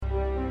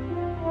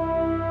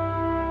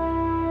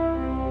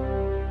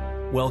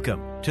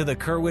Welcome to the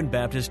Kerwin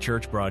Baptist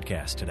Church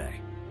broadcast today.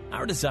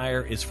 Our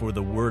desire is for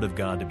the Word of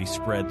God to be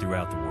spread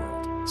throughout the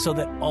world so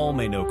that all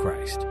may know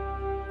Christ.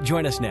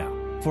 Join us now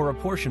for a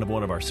portion of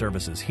one of our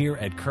services here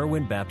at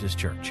Kerwin Baptist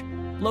Church,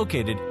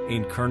 located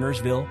in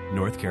Kernersville,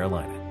 North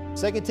Carolina.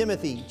 2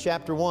 Timothy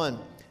chapter 1,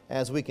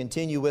 as we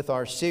continue with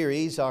our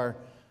series. Our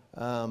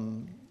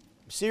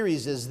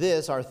series is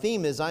this. Our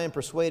theme is, I am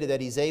persuaded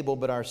that He's able,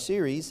 but our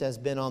series has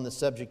been on the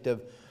subject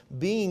of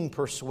being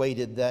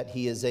persuaded that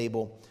He is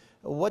able.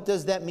 What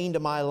does that mean to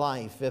my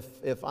life?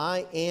 If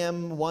I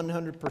am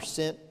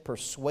 100%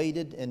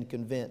 persuaded and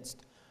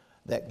convinced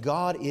that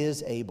God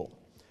is able,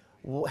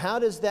 how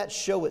does that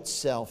show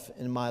itself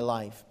in my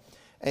life?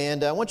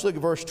 And I want you to look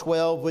at verse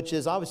 12, which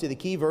is obviously the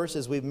key verse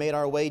as we've made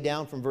our way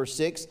down from verse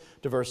 6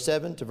 to verse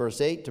 7 to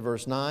verse 8 to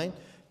verse 9,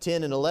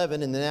 10 and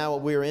 11, and now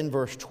we're in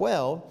verse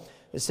 12.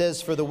 It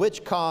says, "For the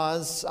which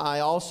cause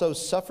I also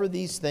suffer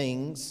these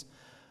things.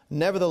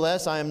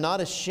 Nevertheless, I am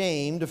not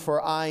ashamed,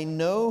 for I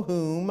know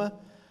whom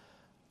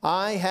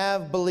I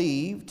have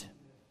believed,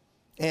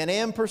 and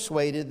am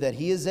persuaded that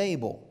He is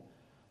able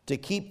to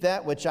keep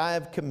that which I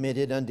have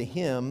committed unto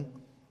Him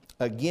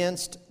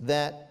against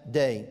that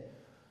day."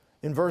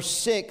 In verse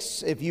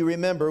 6, if you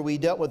remember, we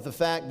dealt with the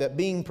fact that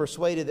being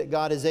persuaded that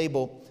God is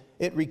able,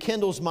 it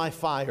rekindles my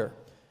fire.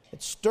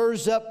 It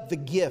stirs up the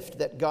gift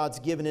that God's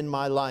given in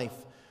my life.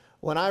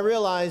 When I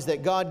realize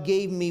that God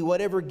gave me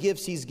whatever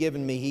gifts He's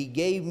given me, He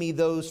gave me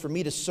those for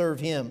me to serve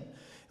Him.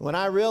 And when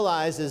I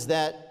realize is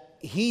that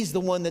He's the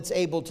one that's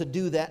able to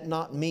do that,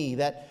 not me,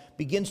 that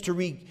begins to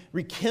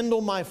rekindle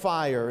my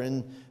fire.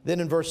 And then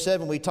in verse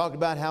 7, we talked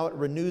about how it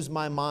renews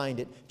my mind.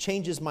 It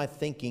changes my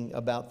thinking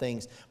about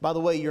things. By the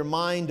way, your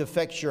mind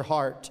affects your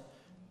heart,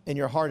 and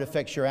your heart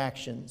affects your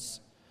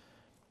actions.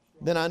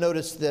 Then I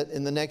noticed that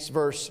in the next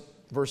verse,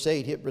 verse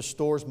 8, it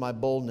restores my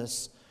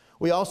boldness.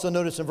 We also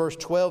notice in verse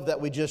 12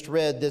 that we just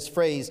read this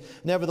phrase,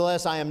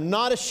 "Nevertheless, I am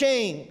not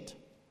ashamed."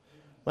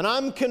 When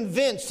I'm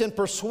convinced and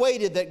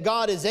persuaded that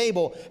God is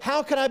able,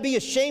 how can I be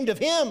ashamed of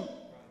Him?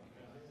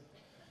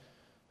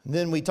 And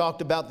then we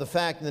talked about the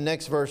fact in the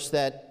next verse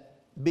that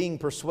being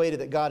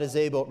persuaded that God is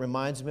able, it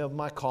reminds me of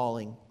my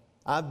calling.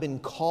 I've been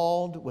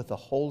called with a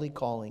holy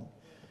calling.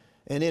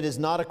 And it is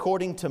not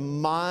according to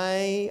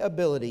my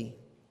ability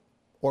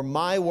or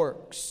my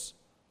works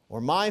or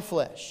my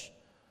flesh,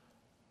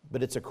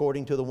 but it's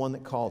according to the one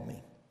that called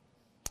me.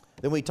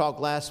 Then we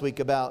talked last week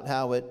about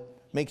how it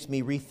makes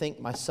me rethink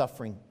my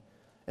suffering.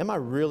 Am I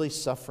really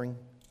suffering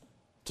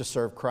to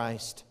serve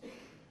Christ?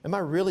 Am I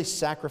really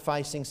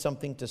sacrificing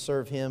something to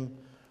serve Him?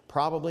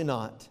 Probably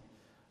not.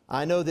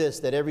 I know this,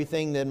 that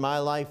everything in my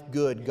life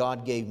good,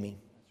 God gave me.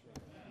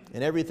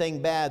 And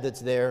everything bad that's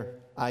there,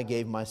 I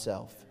gave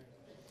myself.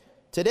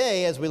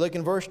 Today, as we look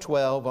in verse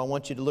 12, I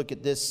want you to look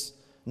at this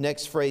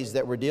next phrase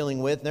that we're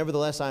dealing with.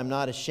 "Nevertheless, I am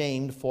not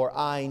ashamed, for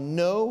I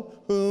know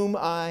whom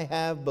I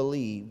have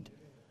believed,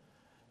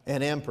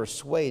 and am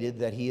persuaded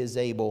that He is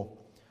able."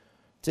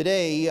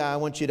 Today, I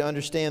want you to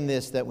understand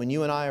this, that when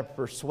you and I are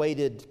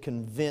persuaded,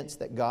 convinced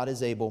that God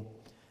is able,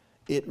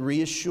 it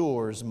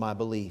reassures my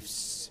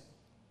beliefs.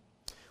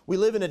 We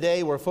live in a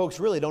day where folks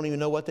really don't even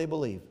know what they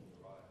believe.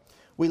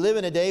 We live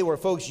in a day where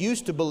folks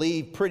used to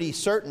believe pretty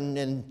certain,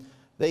 and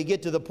they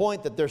get to the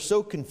point that they're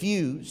so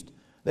confused.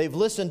 They've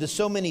listened to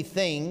so many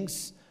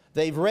things.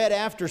 They've read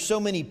after so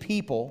many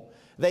people.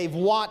 They've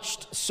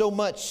watched so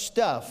much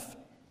stuff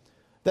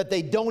that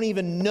they don't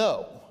even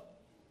know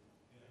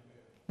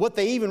what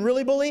they even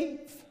really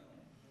believe.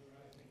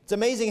 It's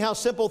amazing how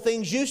simple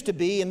things used to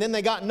be, and then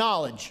they got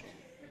knowledge.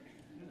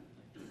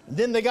 And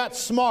then they got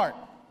smart.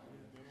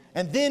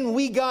 And then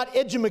we got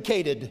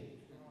educated.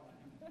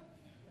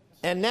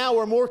 And now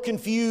we're more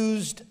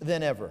confused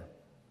than ever.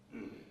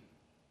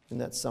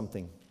 And that's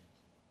something.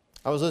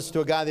 I was listening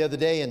to a guy the other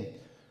day, and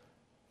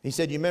he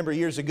said, you remember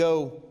years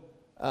ago,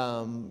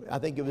 I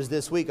think it was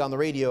this week on the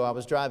radio, I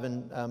was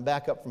driving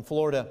back up from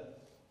Florida,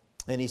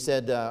 and he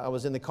said, I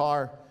was in the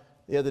car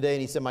the other day,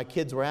 and he said, my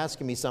kids were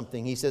asking me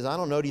something. He says, I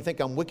don't know, do you think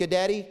I'm Wicked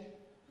Daddy?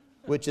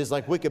 Which is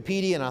like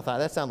Wikipedia, and I thought,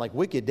 that sounded like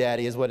Wicked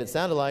Daddy is what it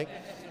sounded like.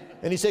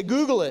 And he said,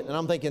 Google it. And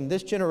I'm thinking,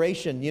 this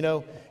generation, you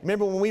know,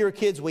 remember when we were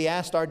kids, we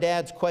asked our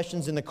dads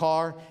questions in the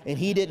car, and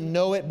he didn't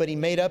know it, but he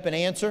made up an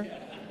answer?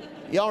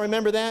 Y'all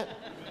remember that?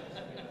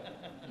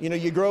 You know,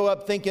 you grow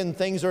up thinking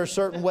things are a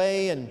certain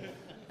way, and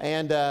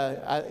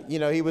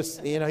he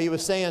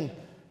was saying,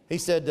 he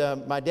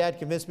said, my dad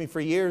convinced me for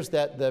years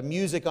that the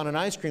music on an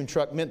ice cream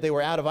truck meant they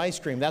were out of ice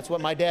cream. That's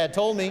what my dad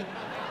told me.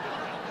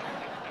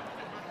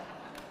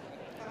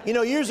 You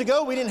know, years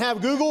ago, we didn't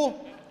have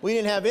Google. We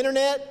didn't have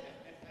internet.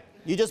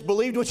 You just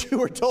believed what you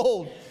were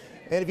told.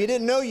 And if you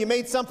didn't know, you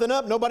made something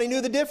up. Nobody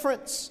knew the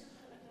difference.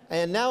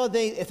 And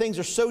nowadays, things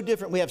are so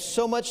different. We have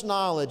so much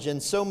knowledge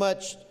and so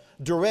much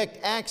direct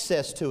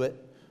access to it.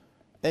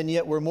 And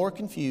yet we're more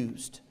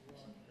confused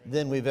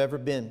than we've ever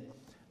been.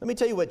 Let me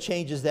tell you what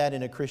changes that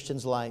in a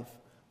Christian's life.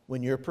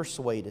 When you're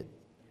persuaded,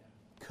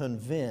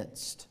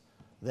 convinced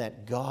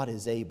that God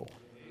is able.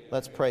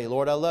 Let's pray.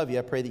 Lord, I love you.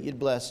 I pray that you'd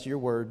bless your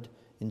word.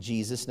 In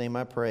Jesus' name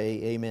I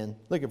pray. Amen.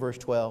 Look at verse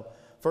 12.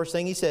 First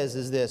thing he says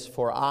is this,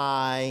 for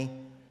I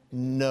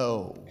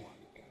know.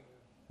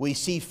 We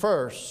see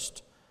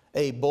first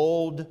a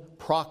bold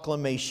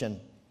proclamation.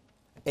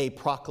 A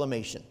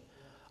proclamation.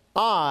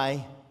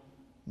 I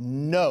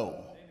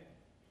know.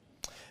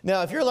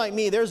 Now, if you're like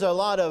me, there's a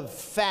lot of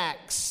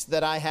facts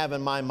that I have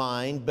in my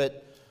mind,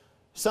 but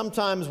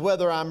sometimes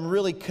whether I'm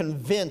really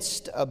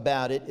convinced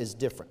about it is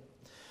different.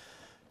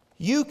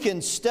 You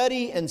can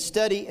study and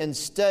study and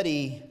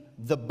study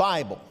the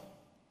Bible,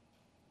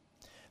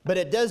 but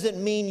it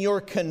doesn't mean you're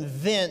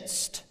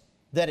convinced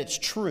that it's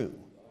true.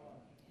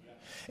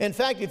 In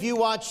fact, if you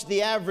watch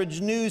the average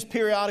news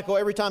periodical,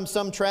 every time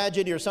some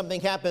tragedy or something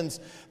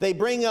happens, they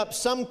bring up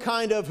some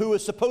kind of who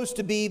is supposed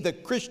to be the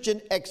Christian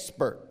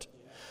expert.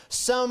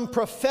 Some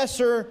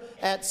professor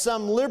at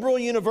some liberal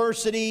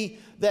university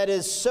that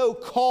is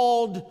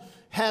so-called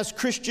has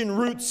Christian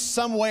roots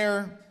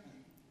somewhere,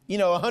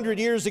 100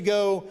 years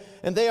ago,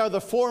 and they are the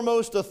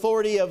foremost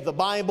authority of the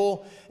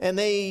Bible, and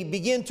they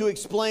begin to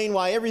explain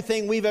why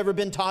everything we've ever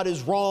been taught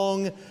is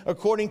wrong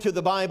according to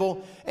the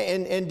Bible.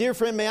 And dear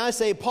friend, may I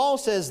say, Paul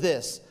says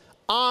this,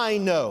 I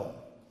know.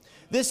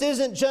 This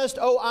isn't just,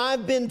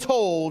 I've been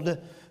told.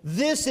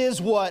 This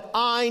is what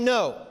I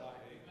know.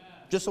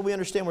 Just so we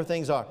understand where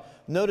things are.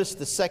 Notice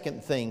the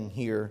second thing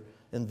here,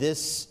 and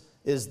this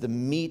is the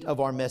meat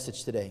of our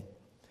message today.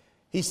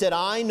 He said,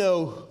 I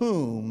know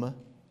whom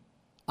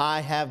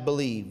I have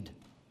believed.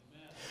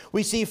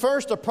 We see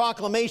first a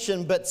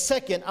proclamation, but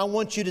second, I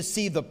want you to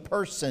see the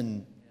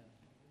person.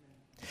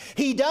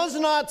 He does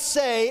not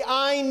say,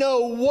 I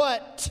know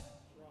what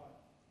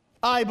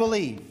I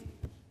believe.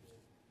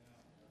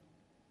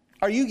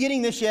 Are you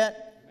getting this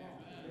yet?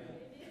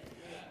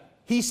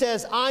 He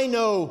says, I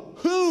know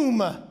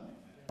whom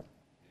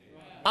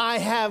I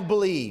have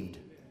believed.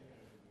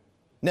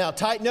 Now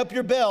tighten up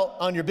your belt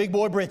on your big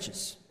boy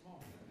britches.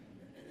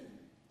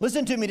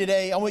 Listen to me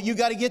today. You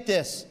got to get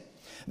this.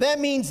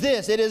 That means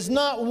this. It is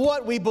not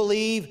what we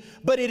believe,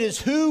 but it is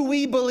who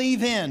we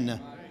believe in.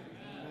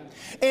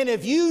 And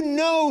if you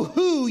know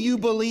who you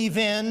believe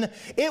in,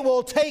 it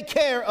will take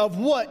care of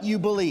what you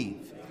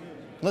believe.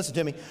 Listen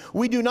to me.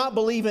 We do not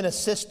believe in a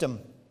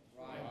system.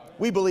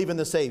 We believe in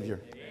the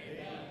Savior.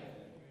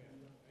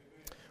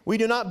 We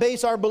do not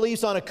base our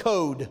beliefs on a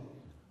code.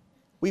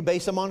 We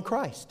base them on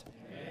Christ.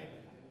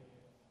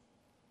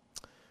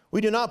 We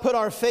do not put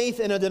our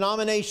faith in a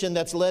denomination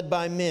that's led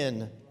by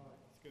men.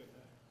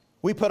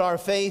 We put our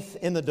faith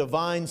in the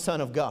divine Son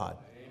of God.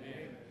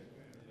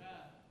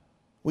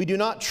 We do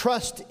not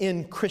trust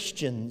in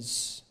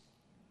Christians.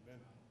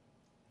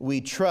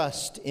 We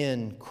trust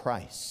in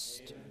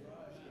Christ.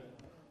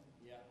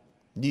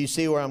 Do you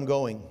see where I'm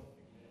going?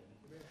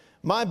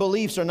 My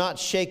beliefs are not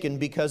shaken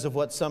because of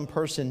what some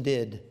person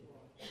did.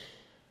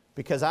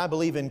 Because I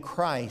believe in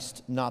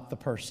Christ, not the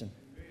person.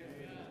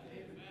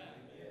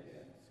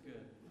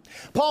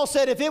 Paul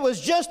said if it was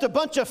just a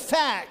bunch of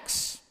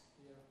facts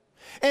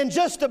and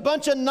just a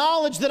bunch of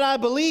knowledge that I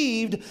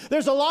believed,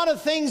 there's a lot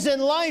of things in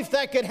life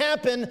that could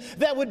happen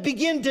that would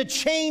begin to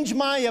change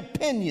my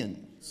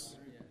opinions.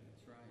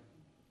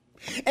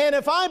 And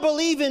if I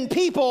believe in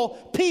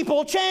people,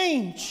 people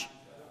change.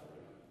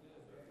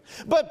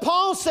 But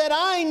Paul said,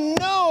 I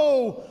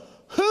know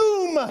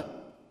whom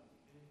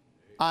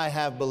I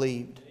have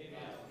believed.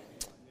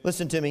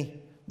 Listen to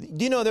me.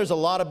 Do you know there's a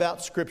lot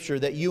about Scripture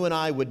that you and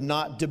I would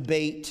not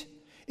debate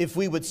if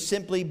we would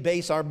simply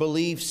base our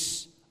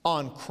beliefs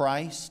on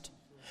Christ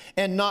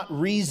and not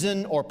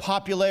reason or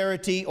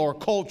popularity or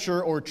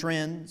culture or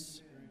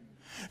trends?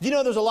 Do you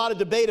know there's a lot of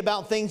debate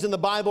about things in the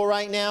Bible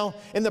right now?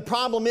 And the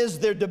problem is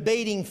they're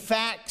debating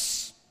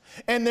facts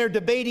and they're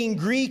debating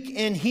Greek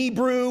and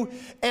Hebrew.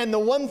 And the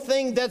one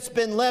thing that's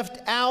been left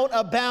out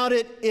about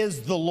it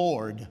is the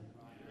Lord.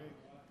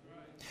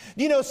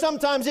 You know,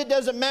 sometimes it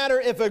doesn't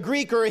matter if a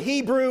Greek or a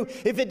Hebrew,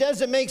 if it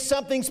doesn't make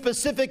something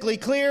specifically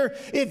clear.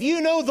 If you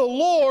know the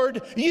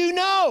Lord, you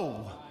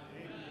know.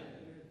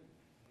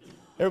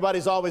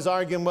 Everybody's always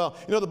arguing, well,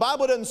 the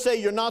Bible doesn't say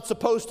you're not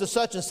supposed to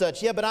such and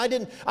such. Yeah, but I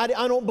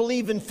don't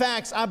believe in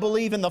facts. I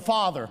believe in the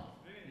Father.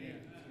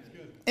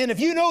 And if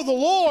you know the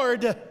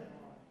Lord,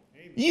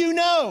 you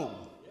know.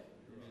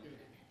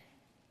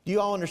 Do you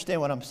all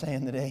understand what I'm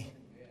saying today?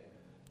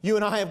 You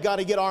and I have got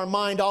to get our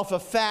mind off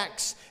of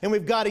facts, and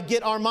we've got to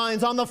get our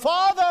minds on the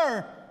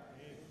Father.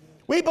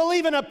 We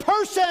believe in a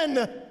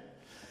person.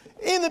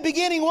 In the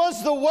beginning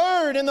was the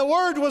Word, and the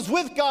Word was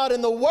with God,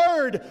 and the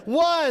Word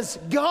was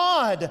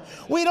God.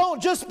 We don't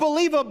just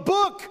believe a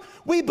book,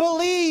 we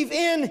believe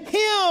in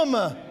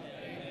Him.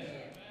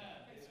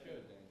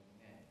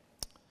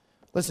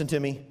 Listen to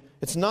me.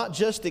 It's not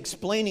just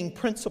explaining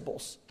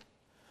principles.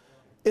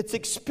 It's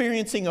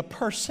experiencing a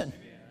person.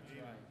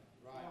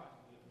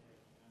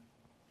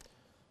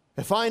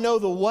 If I know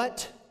the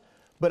what,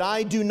 but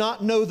I do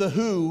not know the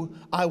who,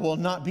 I will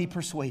not be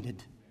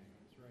persuaded.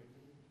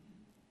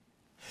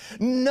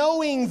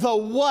 Knowing the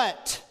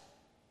what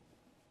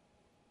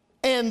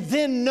and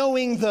then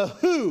knowing the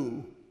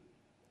who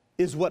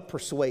is what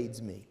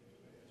persuades me.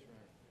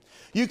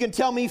 You can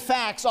tell me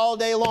facts all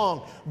day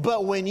long,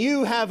 but when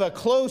you have a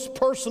close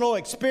personal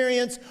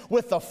experience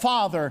with the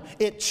Father,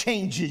 it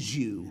changes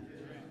you.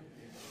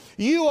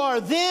 You are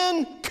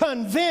then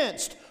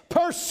convinced,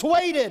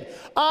 persuaded,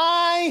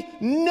 I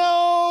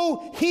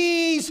know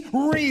He's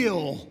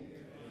real.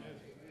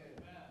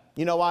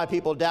 You know why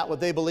people doubt what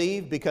they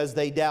believe? Because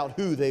they doubt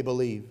who they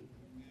believe.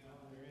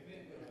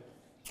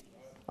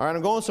 All right,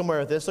 I'm going somewhere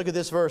with this. Look at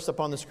this verse up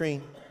on the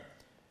screen.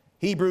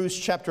 Hebrews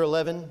chapter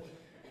 11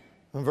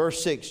 and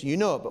verse 6. You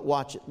know it, but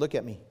watch it. Look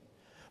at me.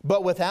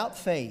 But without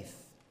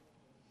faith,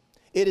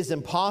 it is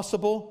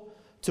impossible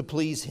to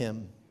please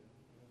Him.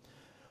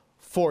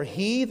 For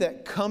he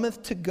that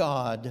cometh to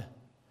God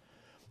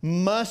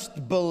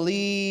must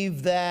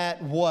believe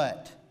that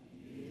what?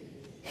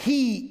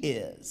 He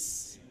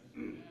is.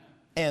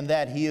 And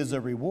that He is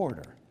a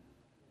rewarder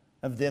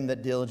of them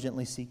that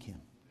diligently seek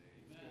Him.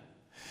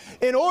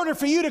 In order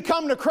for you to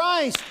come to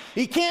Christ,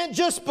 you can't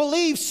just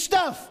believe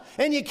stuff.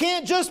 And you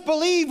can't just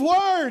believe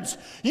words.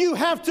 You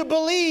have to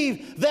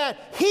believe that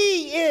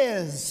He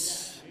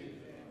is.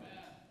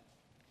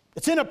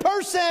 It's in a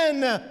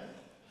person.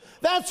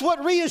 That's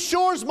what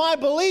reassures my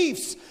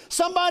beliefs.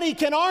 Somebody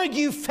can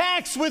argue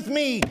facts with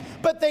me,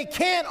 but they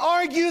can't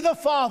argue the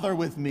Father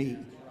with me.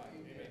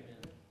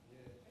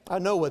 I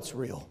know what's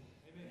real.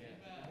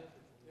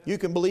 You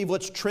can believe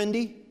what's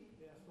trendy,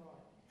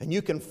 and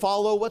you can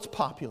follow what's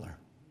popular.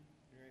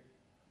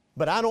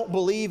 But I don't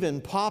believe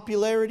in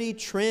popularity,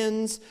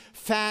 trends,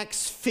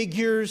 facts,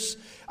 figures.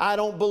 I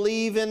don't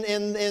believe in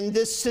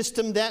this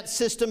system,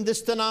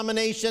 this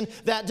denomination,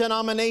 that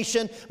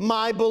denomination.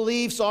 My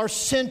beliefs are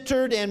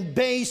centered and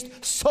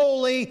based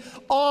solely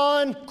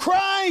on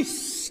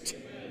Christ.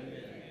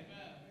 Amen.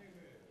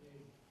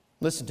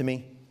 Listen to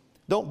me.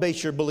 Don't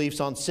base your beliefs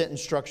on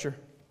sentence structure.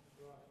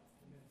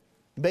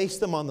 Base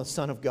them on the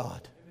Son of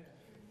God.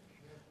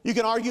 You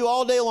can argue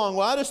all day long.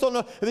 Well, I just don't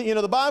know. You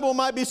know, the Bible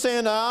might be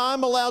saying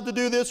I'm allowed to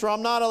do this or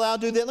I'm not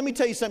allowed to do that. Let me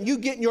tell you something. You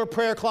get in your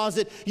prayer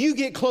closet. You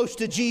get close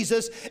to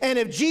Jesus. And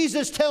if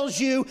Jesus tells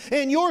you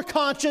in your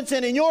conscience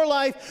and in your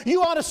life,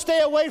 you ought to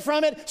stay away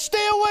from it,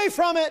 stay away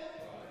from it.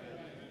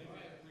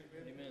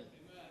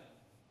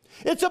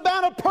 It's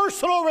about a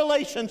personal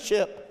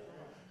relationship.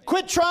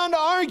 Quit trying to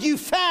argue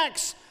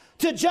facts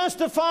to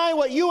justify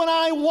what you and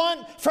I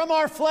want from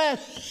our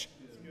flesh.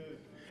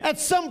 At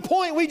some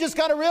point, we just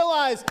got to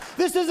realize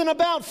this isn't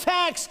about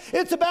facts.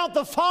 It's about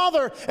the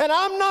Father, and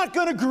I'm not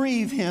going to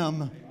grieve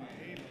Him.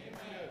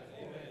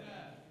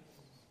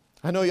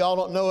 I know y'all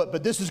don't know it,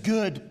 but this is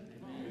good.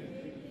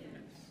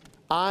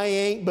 I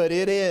ain't, but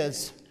it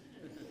is.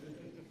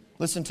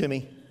 Listen to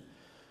me.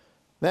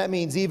 That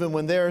means even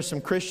when there are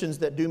some Christians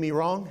that do me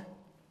wrong,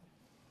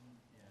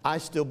 I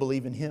still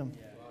believe in Him.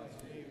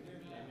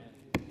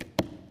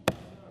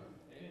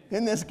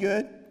 Isn't this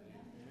good?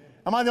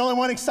 Am I the only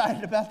one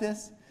excited about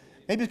this?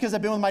 Maybe it's because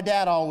I've been with my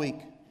dad all week.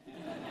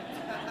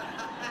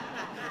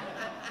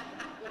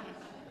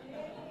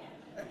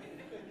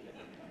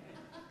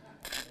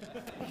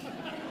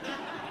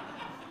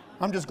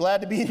 I'm just glad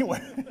to be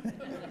anywhere.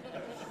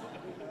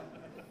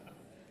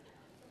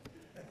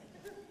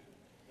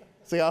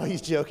 Say, oh,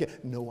 he's joking.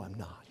 No, I'm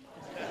not.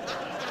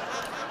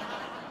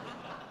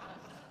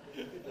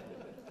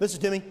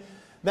 Listen to me.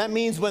 That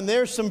means when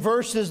there's some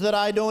verses that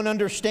I don't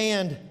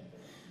understand,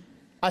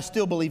 I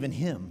still believe in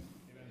Him.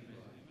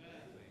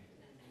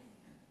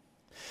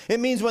 It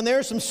means when there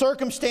are some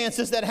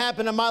circumstances that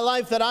happen in my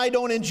life that I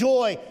don't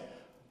enjoy,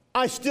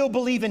 I still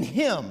believe in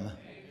Him.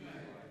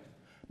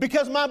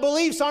 Because my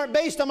beliefs aren't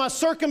based on my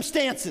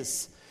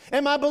circumstances.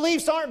 And my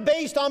beliefs aren't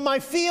based on my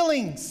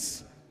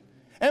feelings.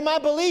 And my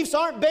beliefs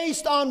aren't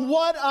based on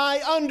what I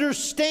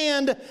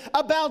understand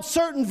about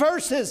certain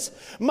verses.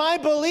 My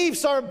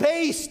beliefs are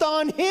based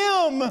on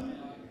Him.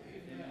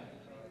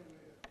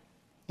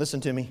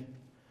 Listen to me.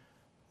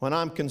 When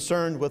I'm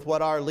concerned with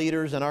what our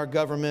leaders and our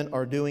government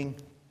are doing,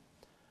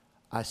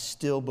 I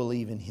still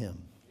believe in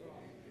Him.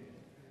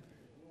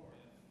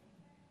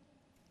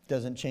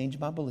 Doesn't change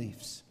my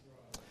beliefs.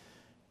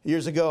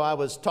 Years ago, I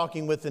was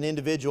talking with an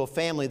individual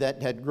family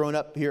that had grown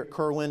up here at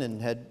Kerwin and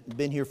had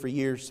been here for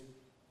years.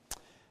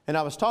 And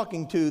I was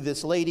talking to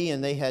this lady,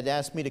 and they had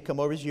asked me to come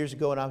over years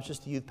ago, and I was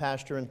just a youth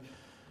pastor. And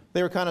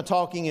they were kind of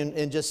talking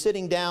and just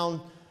sitting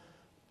down.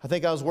 I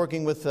think I was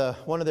working with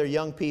one of their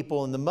young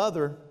people, and the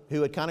mother,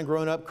 who had kind of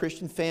grown up,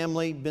 Christian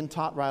family, been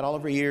taught right all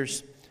of her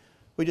years.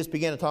 We just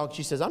began to talk.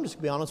 She says, I'm just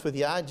going to be honest with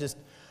you.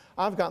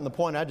 I've gotten the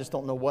point, I just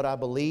don't know what I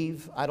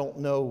believe. I don't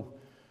know.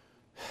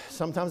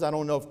 Sometimes I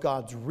don't know if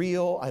God's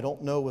real. I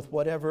don't know with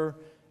whatever.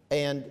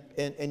 And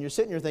you're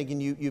sitting here thinking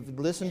you've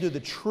listened to the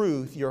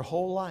truth your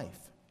whole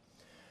life.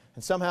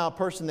 And somehow a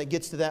person that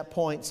gets to that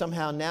point,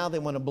 somehow now they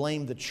want to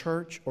blame the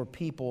church or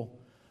people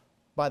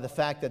by the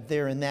fact that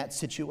they're in that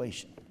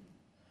situation.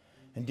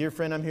 And dear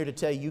friend, I'm here to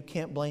tell you, you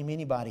can't blame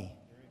anybody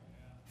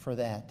for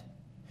that.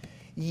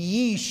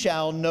 Ye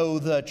shall know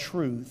the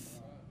truth,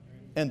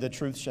 and the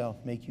truth shall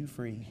make you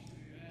free.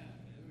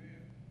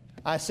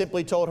 I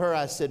simply told her,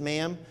 I said,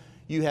 ma'am,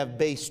 you have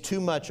based too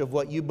much of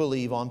what you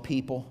believe on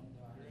people.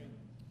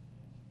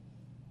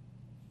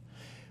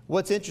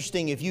 What's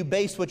interesting, if you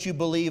base what you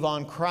believe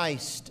on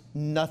Christ,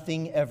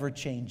 nothing ever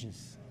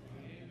changes.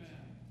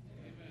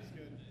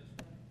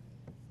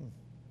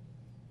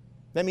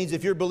 That means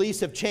if your beliefs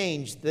have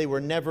changed, they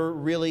were never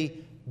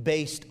really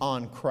based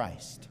on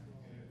Christ.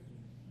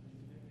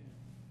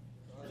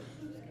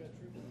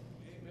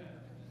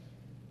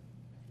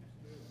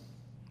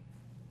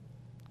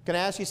 Can I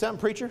ask you something,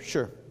 preacher?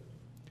 Sure.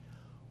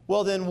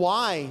 Well, then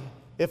why,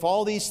 if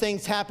all these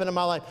things happen in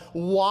my life,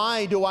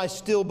 why do I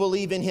still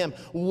believe in Him?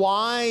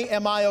 Why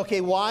am I okay?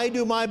 Why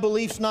do my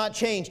beliefs not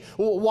change?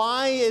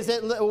 Why is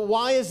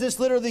this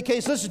literally the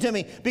case? Listen to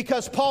me.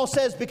 Because Paul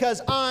says,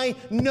 because I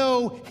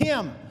know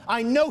Him.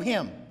 I know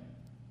Him.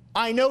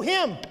 I know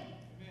Him.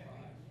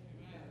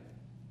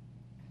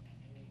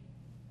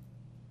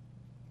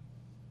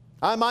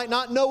 I might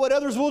not know what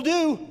others will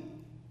do,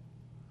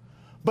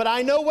 but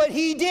I know what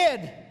He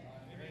did.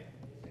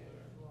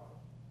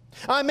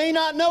 I may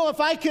not know if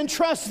I can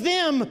trust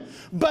them,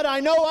 but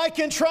I know I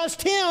can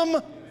trust Him.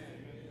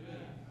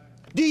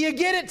 Do you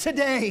get it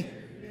today?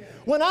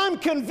 When I'm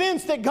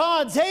convinced that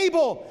God's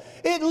able,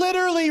 it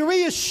literally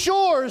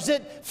reassures,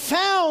 it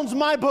founds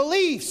my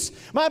beliefs.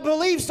 My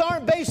beliefs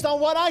aren't based on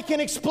what I can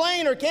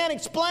explain or can't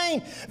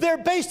explain. They're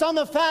based on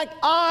the fact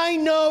I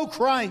know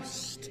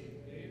Christ.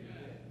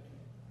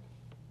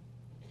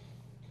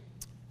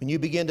 When you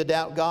begin to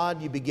doubt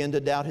God, you begin to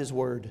doubt His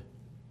Word.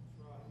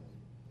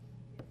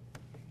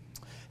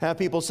 Have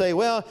people say,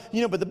 well,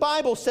 but the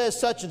Bible says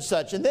such and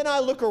such. And then I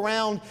look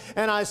around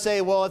and I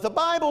say, well, if the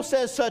Bible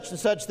says such and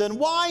such, then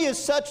why is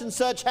such and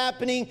such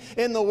happening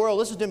in the world?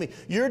 Listen to me.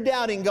 You're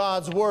doubting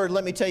God's Word.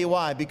 Let me tell you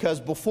why. Because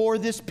before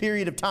this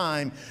period of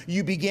time,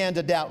 you began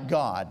to doubt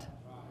God.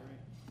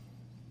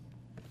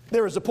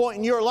 There was a point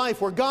in your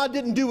life where God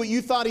didn't do what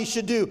you thought He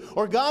should do,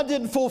 or God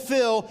didn't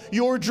fulfill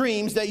your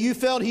dreams that you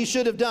felt He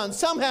should have done.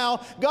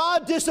 Somehow,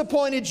 God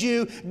disappointed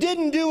you,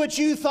 didn't do what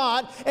you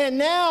thought, and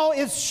now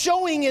it's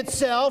showing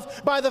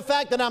itself by the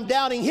fact that I'm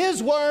doubting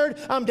His Word,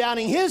 I'm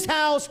doubting His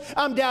house,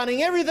 I'm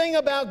doubting everything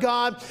about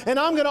God, and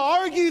I'm going to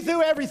argue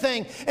through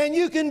everything. And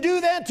you can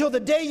do that till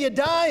the day you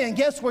die, and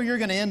guess where you're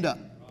going to end up?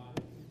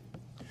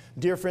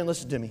 Dear friend,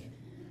 listen to me.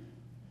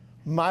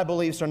 My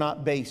beliefs are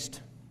not based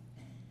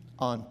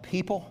on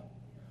people,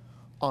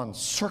 on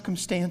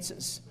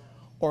circumstances,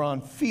 or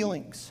on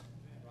feelings.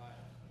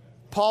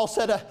 Paul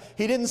said,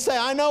 he didn't say,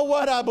 I know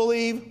what I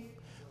believe.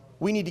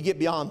 We need to get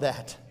beyond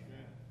that.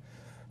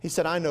 He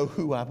said, I know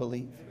who I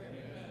believe.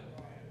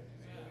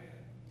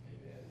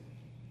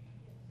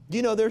 Do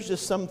you know there's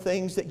just some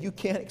things that you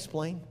can't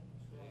explain?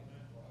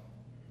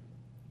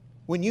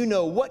 When you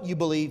know what you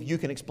believe, you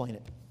can explain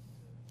it.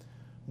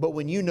 But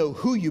when you know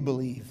who you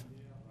believe,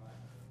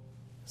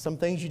 some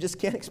things you just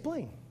can't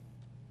explain.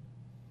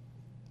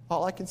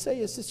 All I can say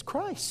is it's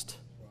Christ.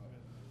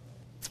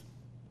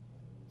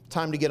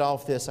 Time to get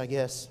off this, I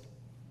guess.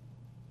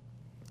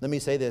 Let me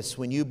say this.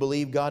 When you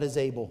believe God is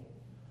able,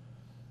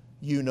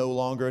 you no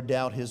longer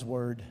doubt His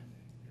Word.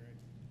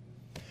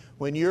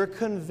 When you're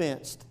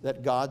convinced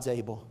that God's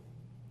able,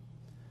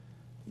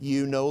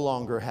 you no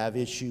longer have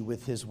issue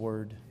with His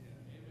Word.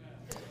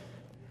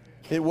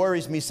 It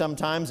worries me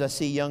sometimes. I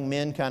see young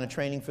men kind of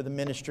training for the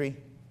ministry.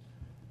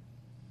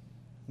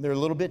 They're a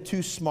little bit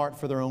too smart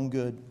for their own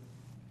good.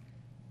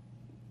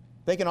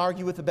 They can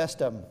argue with the best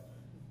of them.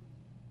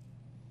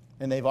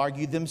 And they've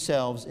argued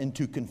themselves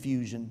into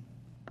confusion.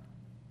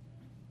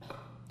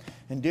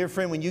 And dear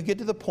friend, when you get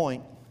to the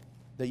point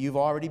that you've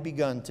already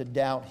begun to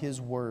doubt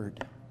His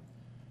Word,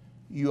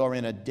 you are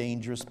in a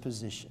dangerous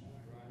position.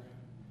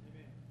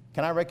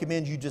 Can I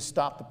recommend you just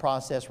stop the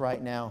process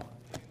right now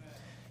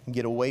and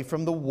get away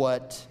from the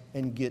what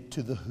and get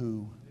to the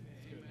who?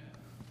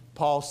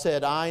 Paul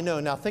said, I know.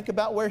 Now think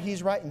about where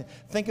he's writing.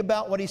 Think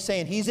about what he's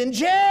saying. He's in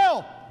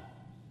jail.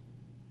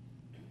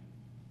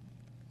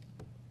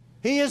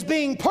 He is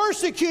being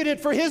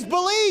persecuted for his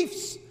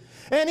beliefs.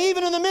 And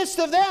even in the midst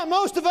of that,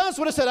 most of us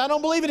would have said, I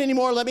don't believe it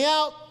anymore, let me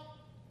out.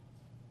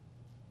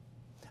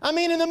 I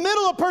mean, in the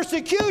middle of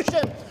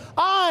persecution,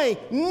 I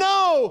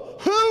know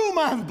whom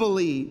I've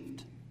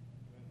believed.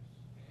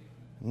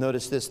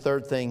 Notice this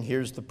third thing.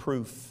 Here's the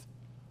proof.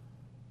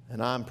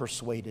 And I'm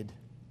persuaded.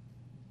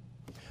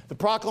 The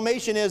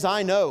proclamation is,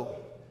 I know.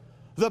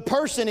 The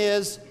person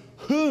is,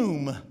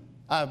 whom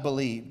I've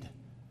believed.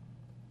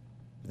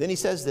 Then he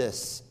says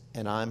this,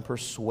 and I'm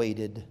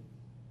persuaded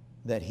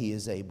that He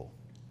is able.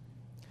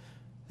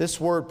 This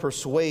word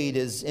persuade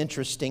is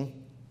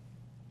interesting.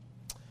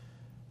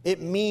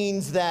 It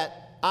means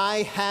that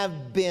I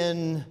have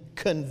been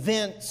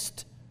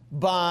convinced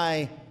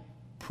by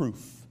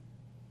proof.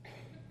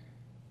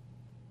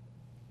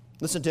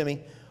 Listen to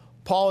me.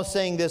 Paul is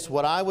saying this,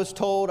 what I was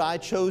told, I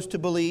chose to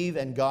believe,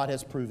 and God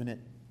has proven it.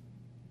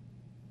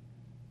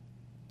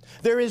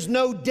 There is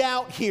no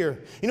doubt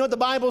here. You know what the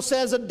Bible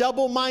says? A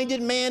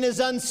double-minded man is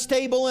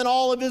unstable in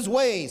all of his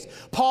ways.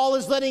 Paul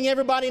is letting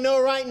everybody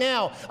know right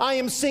now, I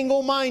am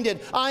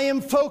single-minded. I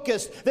am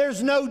focused.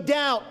 There's no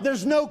doubt.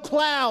 There's no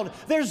cloud.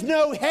 There's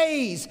no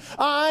haze.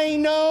 I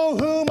know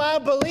whom I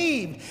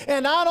believe.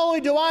 And not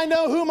only do I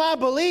know whom I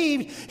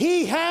believe,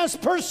 He has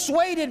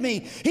persuaded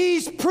me.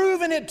 He's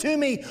proven it to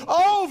me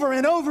over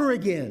and over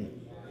again.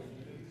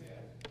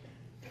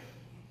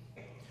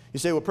 You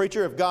say, well,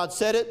 preacher, if God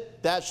said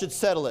it, that should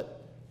settle it.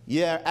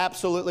 Yeah,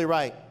 absolutely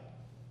right.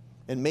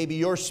 And maybe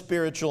you're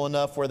spiritual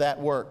enough where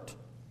that worked.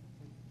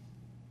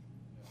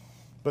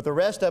 But the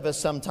rest of us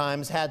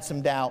sometimes had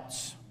some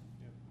doubts.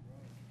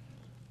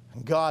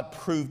 And God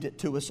proved it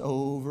to us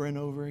over and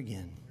over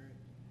again.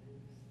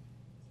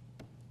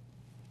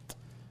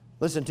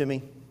 Listen to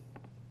me.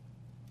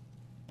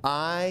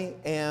 I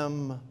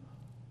am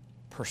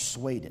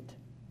persuaded.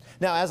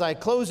 Now, as I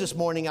close this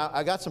morning,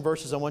 I got some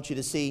verses I want you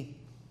to see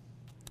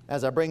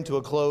as I bring to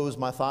a close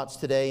my thoughts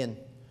today. And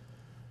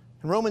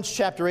in Romans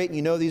chapter 8, and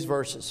you know these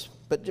verses,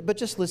 but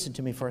just listen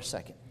to me for a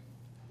second.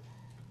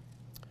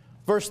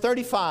 Verse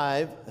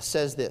 35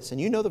 says this, and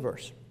you know the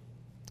verse.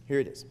 Here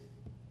it is.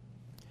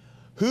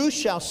 Who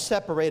shall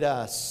separate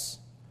us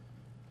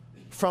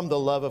from the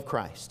love of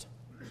Christ?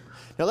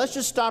 Now let's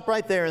just stop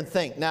right there and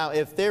think. Now,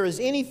 if there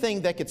is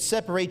anything that could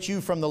separate you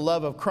from the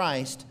love of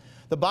Christ,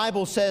 the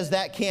Bible says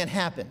that can't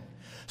happen.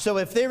 So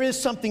if there is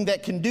something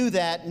that can do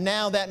that,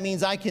 now that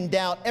means I can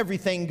doubt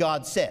everything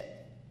God said.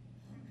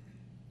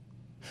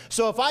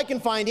 So if I can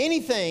find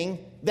anything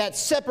that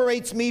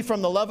separates me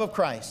from the love of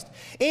Christ,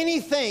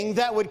 anything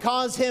that would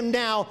cause Him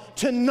now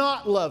to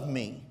not love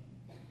me,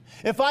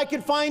 if I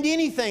could find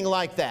anything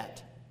like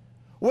that,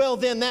 well,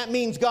 then that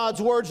means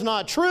God's word's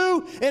not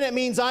true, and it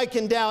means I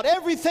can doubt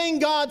everything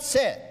God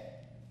said.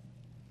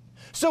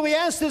 So he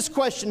asks this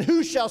question,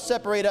 who shall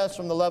separate us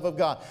from the love of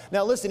God?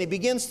 Now listen, he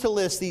begins to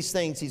list these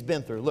things he's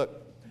been through.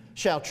 Look,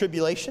 shall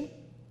tribulation?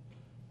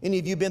 Any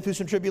of you been through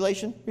some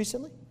tribulation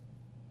recently?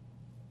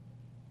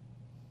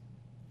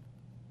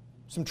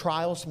 Some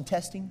trials, some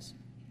testings?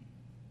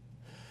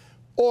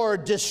 Or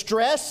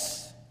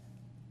distress?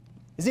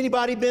 Has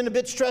anybody been a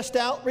bit stressed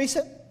out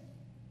recent?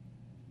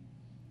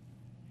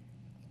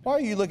 Why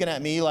are you looking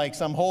at me like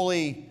some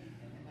holy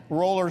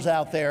rollers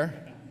out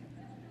there?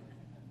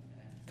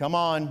 Come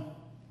on.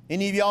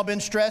 Any of y'all been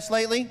stressed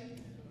lately?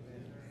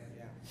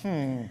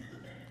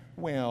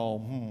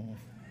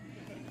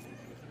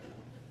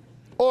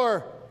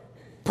 Or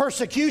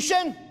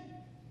persecution?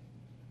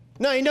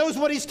 No, he knows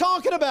what he's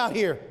talking about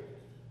here.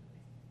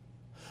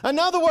 In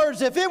other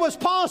words, if it was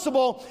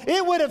possible,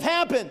 it would have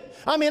happened.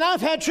 I mean,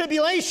 I've had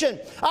tribulation.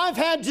 I've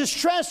had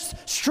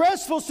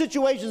stressful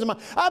situations.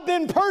 I've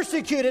been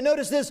persecuted.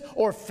 Notice this.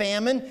 Or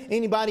famine.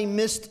 Anybody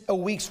missed a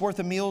week's worth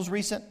of meals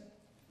recent?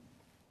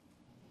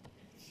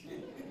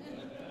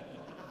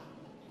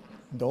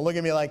 Don't look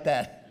at me like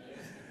that.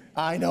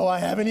 I know I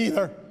haven't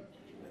either.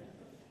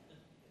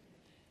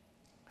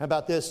 How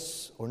about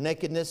this? Or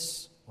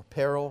nakedness, or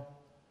peril.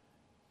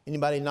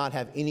 Anybody not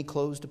have any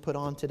clothes to put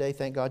on today?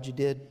 Thank God you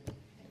did.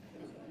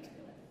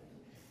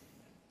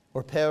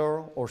 Or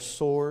peril, or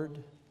sword.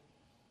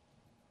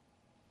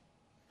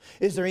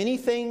 Is there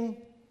anything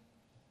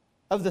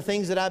of the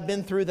things that I've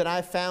been through that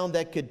I've found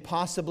that could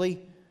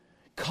possibly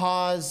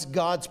cause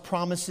God's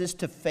promises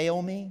to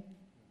fail me?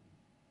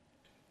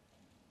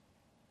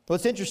 Well,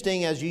 it's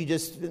interesting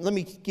let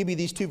me give you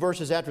these two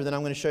verses after, then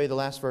I'm going to show you the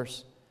last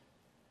verse.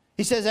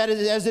 He says,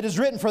 as it is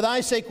written, for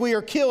thy sake we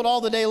are killed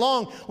all the day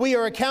long. We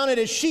are accounted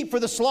as sheep for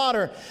the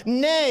slaughter.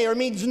 Nay, or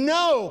means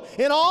no.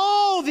 In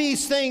all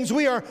these things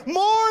we are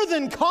more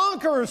than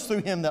conquerors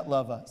through Him that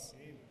love us.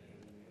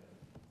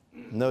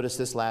 Notice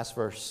this last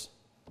verse.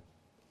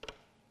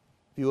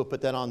 If you will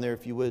put that on there,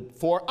 if you would.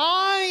 For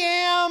I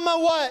am a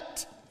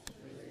what?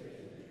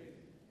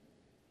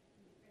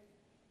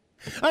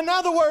 In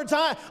other words,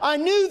 I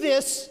knew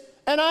this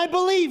and I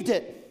believed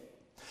it.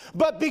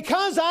 But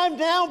because I've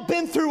now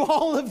been through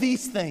all of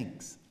these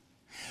things,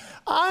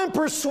 I'm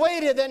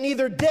persuaded that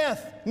neither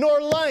death, nor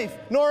life,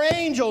 nor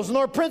angels,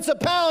 nor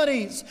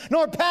principalities,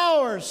 nor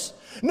powers,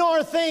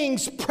 nor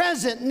things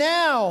present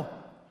now,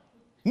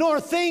 nor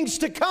things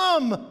to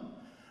come,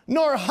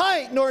 nor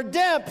height, nor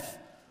depth,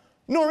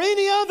 nor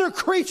any other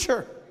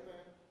creature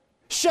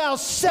shall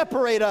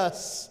separate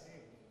us.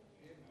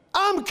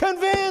 I'm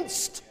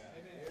convinced.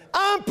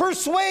 I'm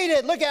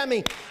persuaded. Look at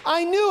me.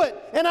 I knew it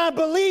and I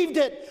believed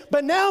it.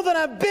 But now that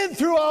I've been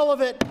through all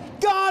of it,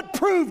 God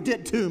proved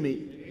it to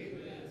me.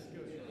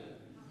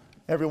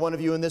 Every one of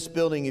you in this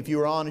building, if you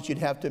were honest, you'd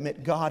have to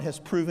admit God has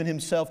proven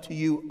Himself to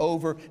you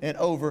over and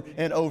over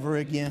and over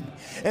again.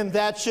 And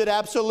that should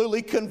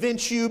absolutely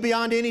convince you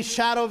beyond any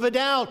shadow of a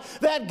doubt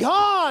that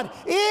God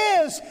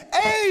is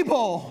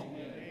able.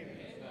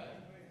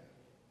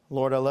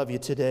 Lord, I love you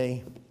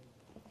today.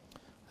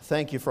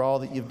 Thank you for all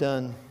that you've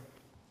done.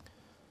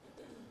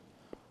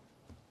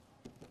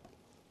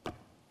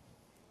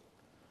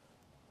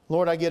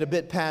 Lord, I get a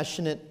bit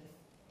passionate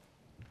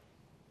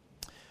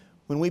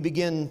when we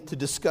begin to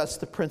discuss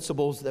the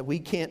principles that we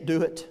can't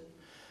do it,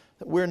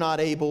 that we're not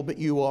able, but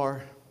you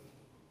are.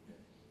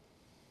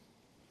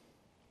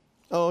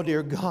 Oh,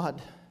 dear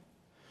God,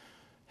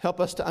 help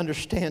us to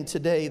understand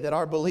today that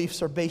our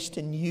beliefs are based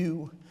in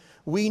you.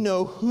 We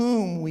know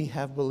whom we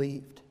have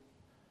believed.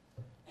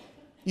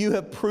 You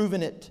have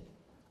proven it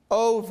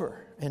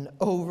over and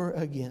over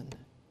again.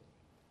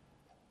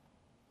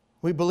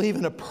 We believe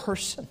in a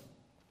person.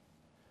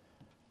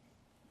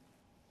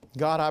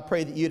 God, I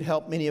pray that you'd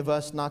help many of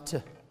us not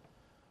to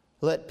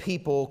let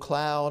people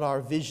cloud our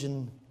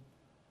vision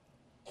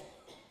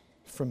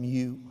from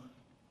you.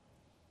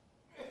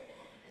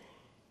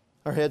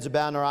 Our heads are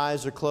bowed and our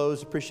eyes are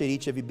closed. Appreciate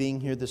each of you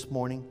being here this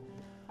morning.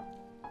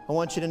 I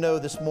want you to know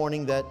this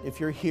morning that if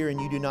you're here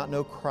and you do not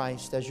know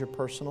Christ as your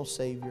personal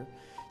Savior,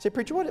 say,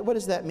 preacher, what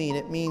does that mean?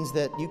 It means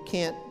that you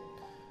can't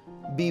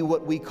be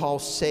what we call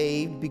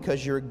saved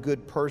because you're a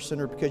good person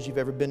or because you've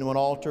ever been to an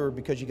altar or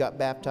because you got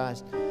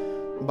baptized.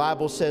 The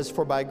Bible says,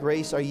 for by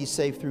grace are ye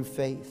saved through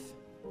faith.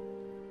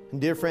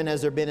 And dear friend,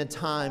 has there been a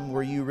time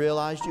where you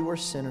realized you were a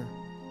sinner,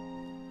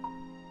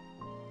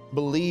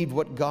 believed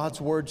what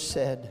God's Word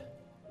said,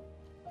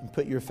 and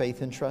put your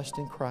faith and trust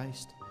in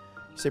Christ?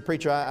 You say,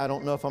 preacher, I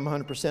don't know if I'm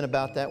 100%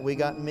 about that. We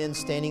got men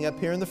standing up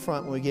here in the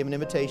front when we give an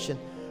invitation.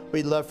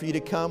 We'd love for you to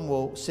come.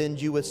 We'll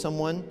send you with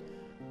someone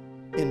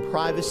in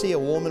privacy, a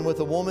woman with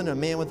a woman, a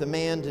man with a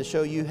man, to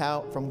show you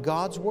how, from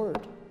God's Word,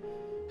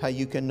 how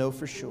you can know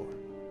for sure.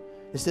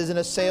 This isn't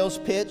a sales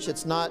pitch.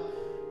 It's not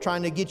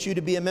trying to get you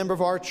to be a member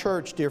of our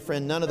church, dear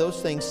friend. None of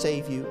those things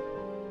save you.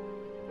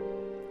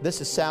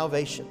 This is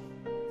salvation.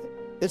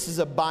 This is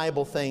a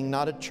Bible thing,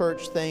 not a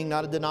church thing,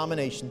 not a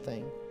denomination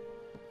thing.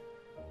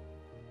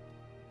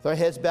 With our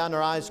heads bowed and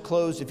our eyes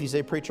closed, if you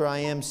say, preacher, I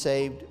am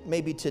saved,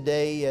 maybe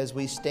today as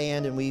we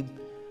stand and we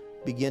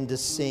begin to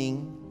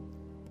sing,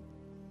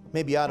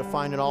 maybe you ought to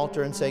find an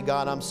altar and say,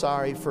 God, I'm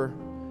sorry for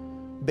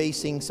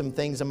basing some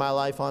things in my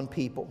life on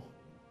people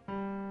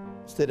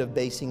instead of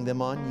basing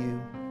them on you.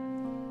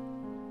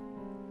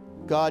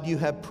 God, you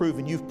have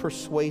proven, you've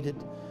persuaded,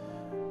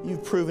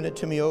 you've proven it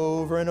to me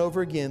over and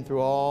over again through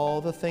all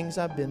the things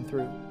I've been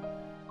through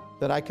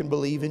that I can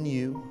believe in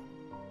you.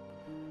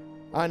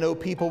 I know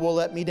people will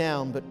let me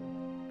down, but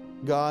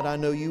God, I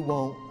know you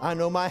won't. I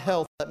know my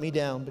health let me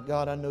down, but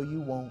God, I know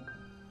you won't.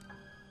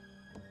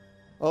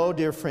 Oh,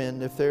 dear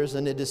friend, if there's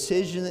a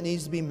decision that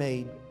needs to be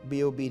made,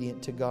 be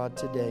obedient to God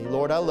today.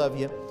 Lord, I love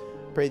you.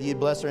 Pray that you'd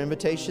bless our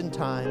invitation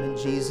time in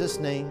Jesus'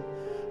 name.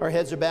 Our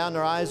heads are bowed and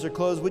our eyes are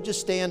closed. Would you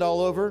stand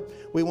all over?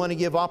 We want to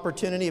give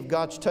opportunity. If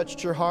God's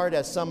touched your heart,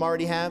 as some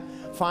already have,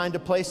 find a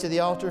place at the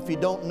altar. If you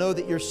don't know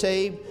that you're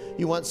saved,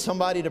 you want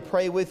somebody to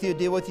pray with you,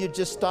 deal with you,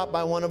 just stop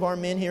by one of our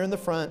men here in the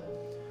front.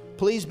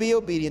 Please be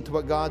obedient to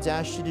what God's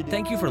asked you to do.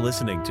 Thank you for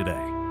listening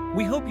today.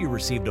 We hope you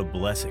received a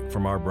blessing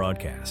from our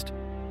broadcast.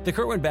 The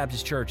Kerwin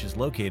Baptist Church is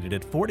located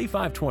at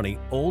 4520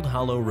 Old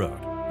Hollow Road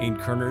in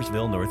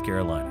Kernersville, North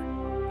Carolina.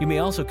 You may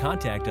also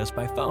contact us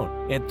by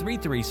phone at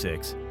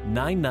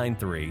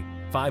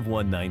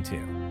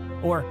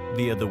 336-993-5192 or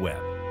via the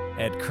web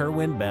at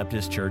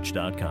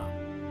kerwinbaptistchurch.com.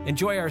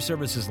 Enjoy our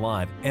services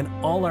live and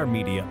all our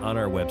media on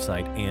our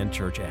website and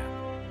church app.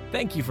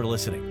 Thank you for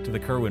listening to the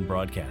Kerwin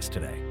broadcast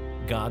today.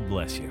 God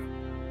bless you.